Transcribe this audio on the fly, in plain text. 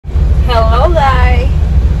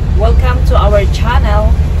to our channel.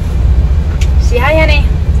 Say hi, honey.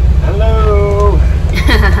 Hello.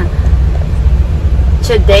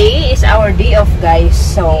 Today is our day off, guys,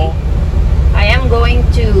 so I am going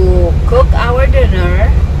to cook our dinner,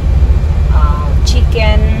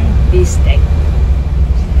 chicken bistek.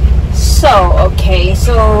 So okay,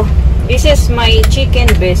 so this is my chicken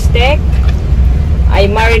bistek. I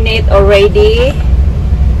marinate already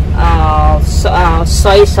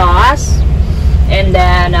soy sauce, and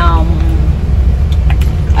then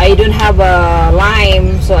I don't have a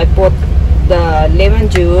lime, so I put the lemon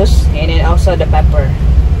juice and then also the pepper,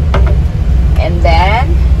 and then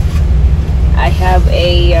I have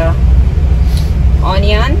a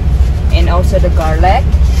onion and also the garlic.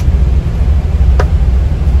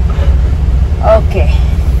 Okay,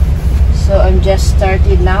 so I'm just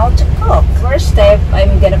started now to cook. First step,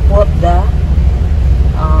 I'm gonna put the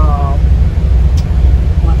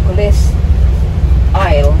what call this,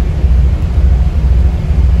 oil.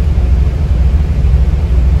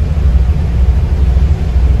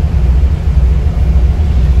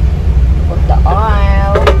 Put the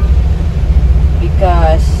oil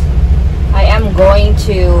because I am going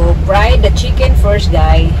to fry the chicken first,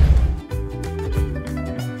 guys.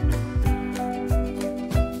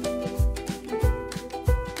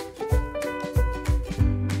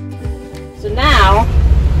 So now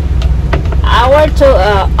our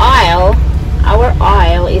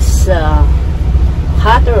oil is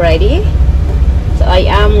hot already, so I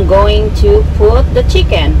am going to put the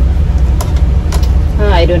chicken.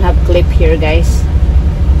 I don't have clip here, guys.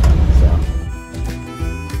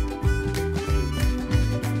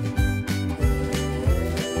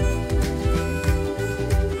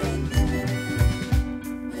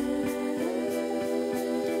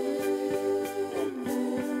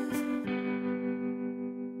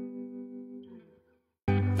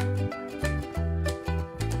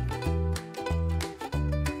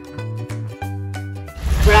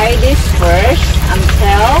 Fry this first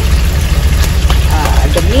until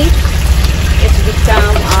the meat is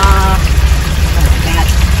become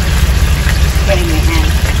getting my hand.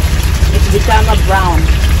 It's become a brown.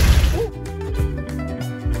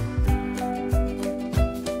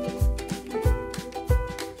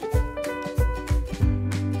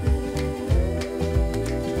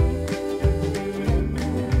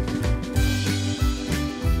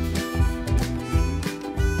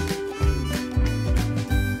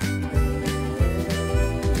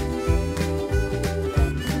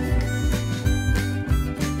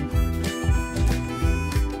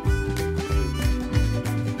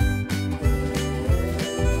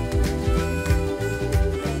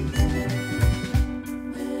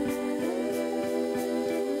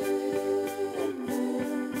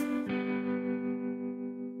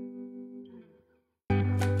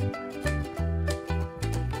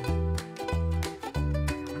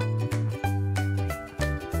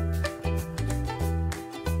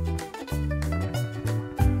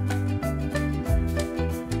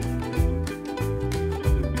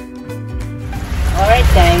 Alright,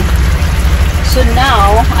 guys, so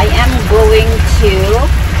now I am going to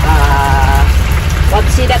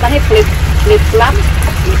what's it that flip flop?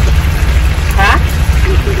 Huh?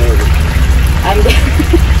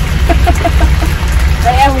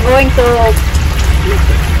 I am going to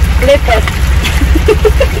flip it.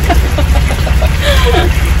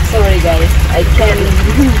 Sorry, guys, I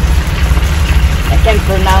can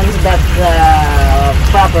pronounce that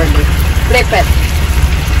properly. Flip it.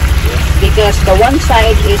 Because the one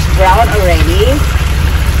side is brown already.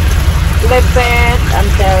 Flip it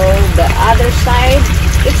until the other side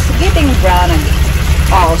it's getting brown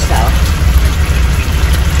also.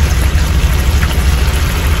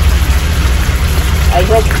 I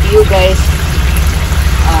hope you guys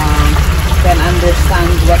can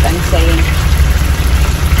understand what I'm saying.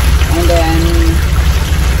 And then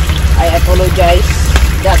I apologize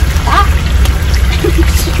that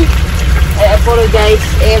I apologize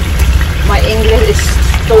if my English is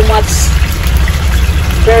too much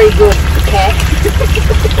very good, okay?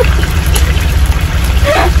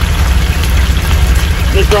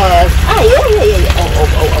 Because oh.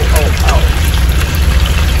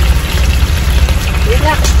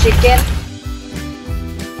 Relax, chicken.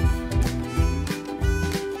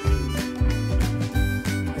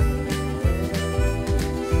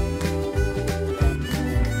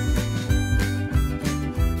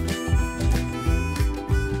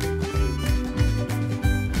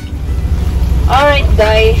 Alright,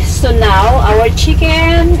 guys, so now our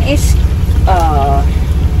chicken is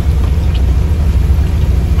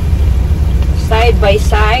side by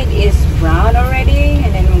side is brown already,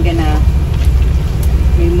 and then we're gonna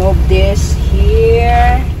remove this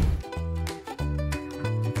here.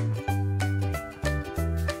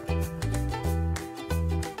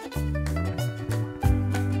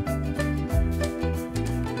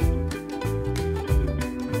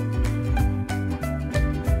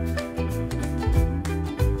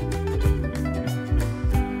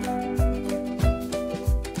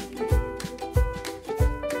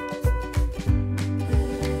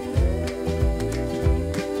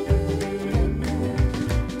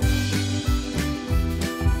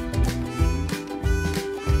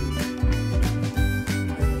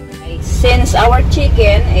 since our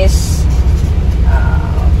chicken is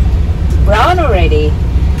brown already,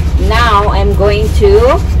 now I'm going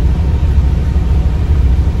to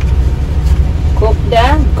cook the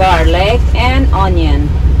garlic and onion.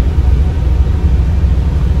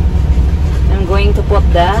 I'm going to put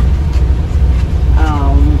the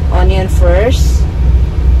onion first.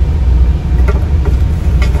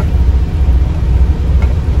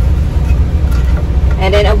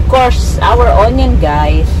 And then of course our onion,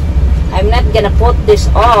 guys, I'm not gonna put this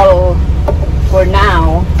all for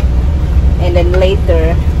now, and then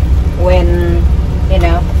later when you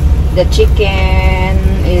know the chicken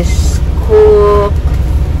is cooked,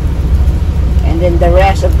 and then the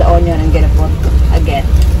rest of the onion I'm gonna put again.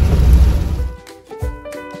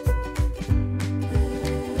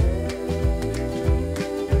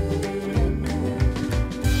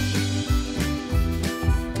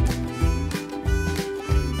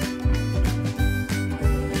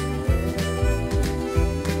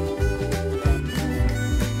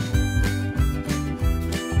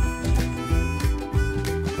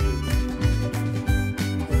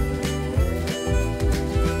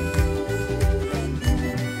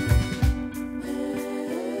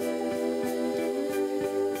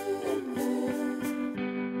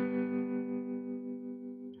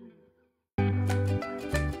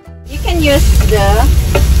 You can use the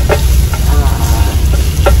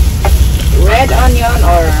red onion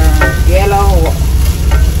or yellow,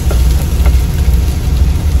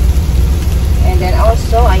 and then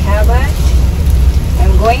also I have it.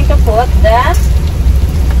 I'm going to put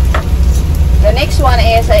the next one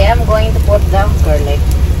is I am going to put the garlic.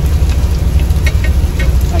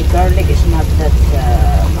 My garlic is not that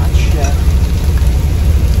much.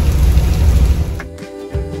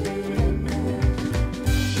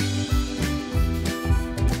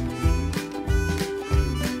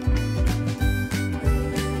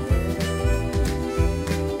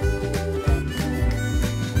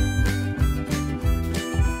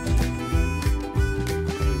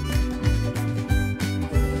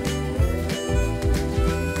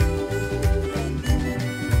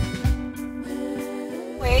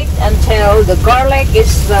 Until the garlic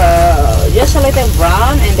is just a little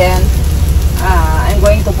brown, and then I'm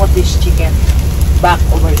going to put this chicken back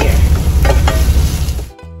over here.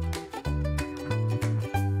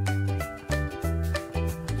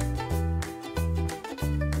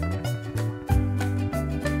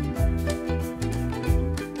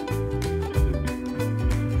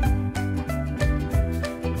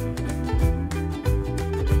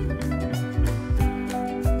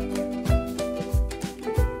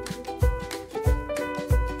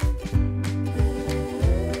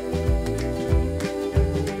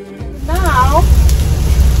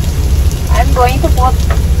 I'm going to put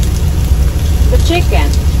the chicken.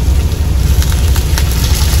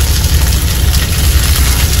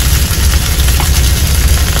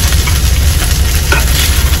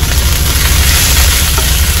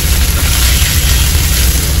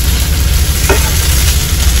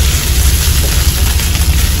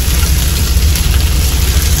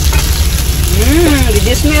 Did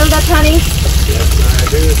you smell that, honey? Yes, I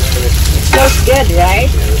do. It smells good, right?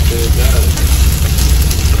 Yes, it does.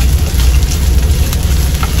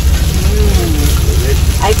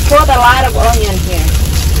 I put a lot of onion here.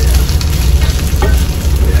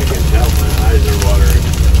 Yeah, I can tell my eyes are watering.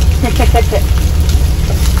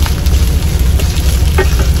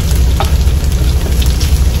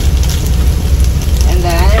 And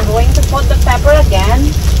then I'm going to put the pepper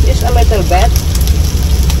again, just a little bit.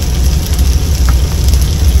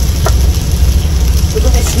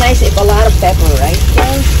 Because it's nice if a lot of pepper, right?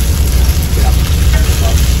 Yeah.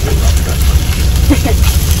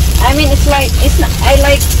 I mean, it's like, it's not, I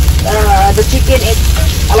like the chicken, it's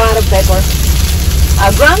a lot of pepper.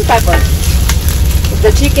 Ground pepper.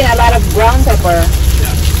 The chicken, a lot of ground pepper.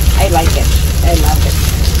 Yeah. I like it. I love it.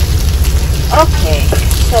 Okay,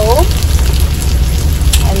 so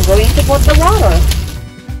I'm going to put the water.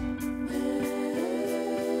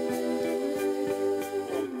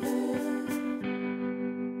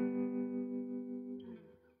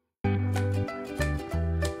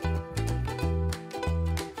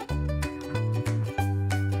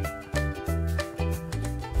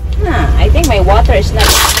 I think my water is not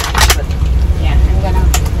good. Yeah,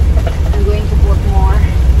 I'm going to put more water.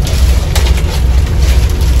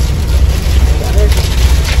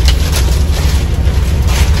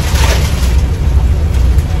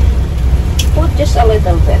 Put just a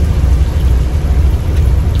little bit.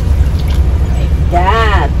 Like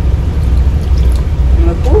that.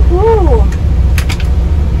 Woohoo!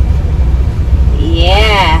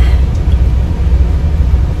 Yeah.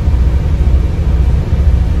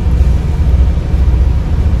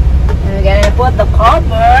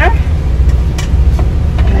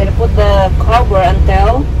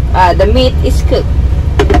 meat is cooked.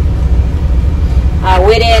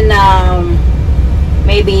 Within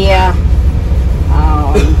maybe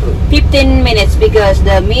 15 minutes, because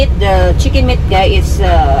the chicken meat guy is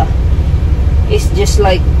just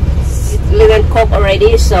like little cooked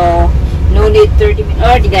already, so no need 30 minutes.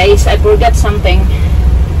 Oh guys, I forgot something.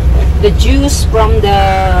 The juice from the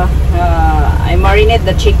I marinate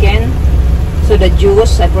the chicken, so the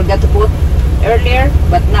juice I forgot to put earlier,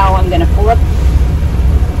 but now I'm gonna put.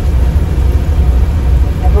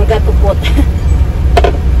 I forgot to put.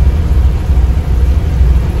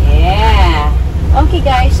 Yeah. Okay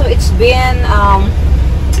guys, so it's been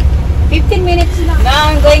 15 minutes now. Now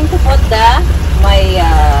I'm going to put my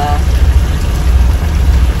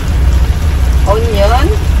onion.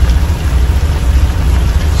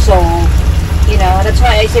 So, you know, that's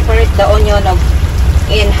why I separate the onion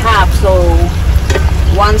in half. So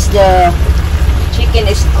once the chicken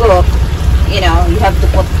is cooked, you know, you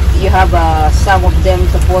have some of them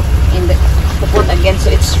to put again, so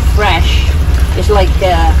it's fresh. It's like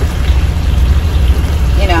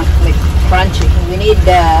you know, like crunchy. We need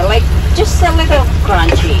like just a little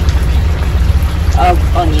crunchy of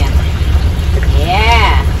onion.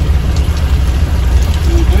 Yeah.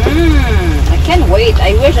 I can't wait.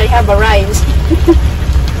 I wish I have a rice.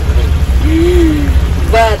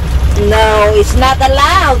 But no, it's not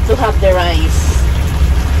allowed to have the rice.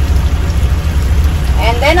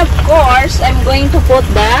 And then of course I'm going to put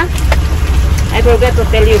I forgot to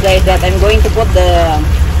tell you guys that I'm going to put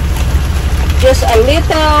just a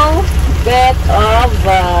little bit of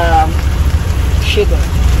sugar.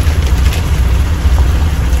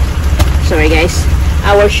 Sorry guys,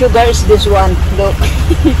 our sugar is this one. Look.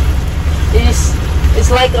 It's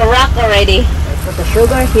like a rock already. I put the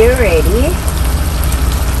sugar here ready.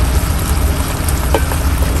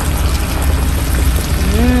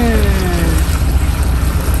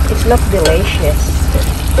 It looks delicious.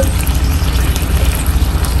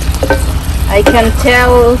 I can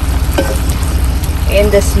tell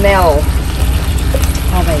in the smell.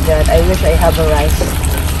 Oh my god, I wish I have a rice.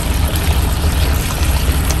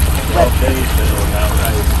 But 12 days without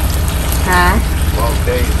rice. huh? 12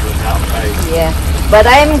 days without rice. Yeah. But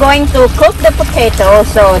I'm going to cook the potato.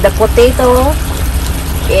 So the potato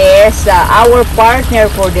is our partner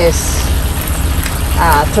for this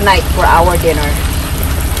tonight for our dinner.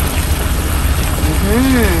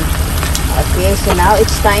 Okay, so now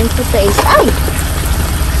it's time to taste. Ay!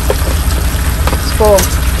 Let's go.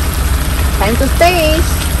 Time to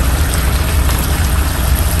taste.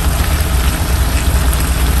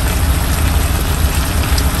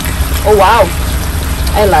 Oh wow,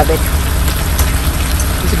 I love it.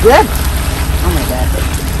 It's good. Oh my god.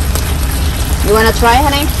 You wanna try,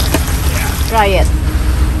 honey? Yeah. Try it.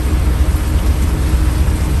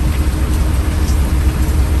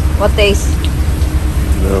 What taste?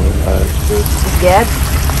 No, it's good. It's good?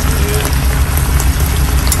 Yeah.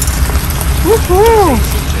 Woohoo!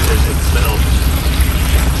 It smells.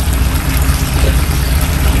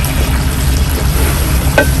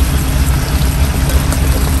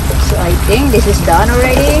 So I think this is done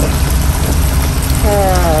already.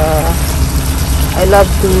 I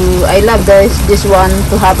love this one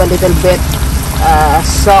to have a little bit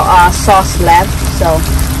sauce left. So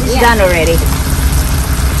it's done already.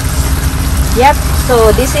 Yep.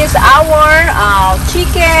 So this is our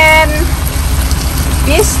chicken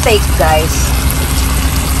bistek, guys.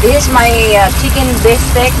 This is my chicken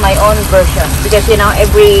bistek, my own version, because you know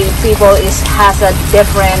every people has a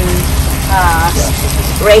different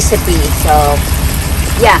recipe. So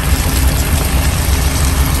yeah.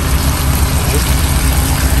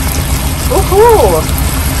 Woohoo!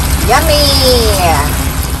 Yummy!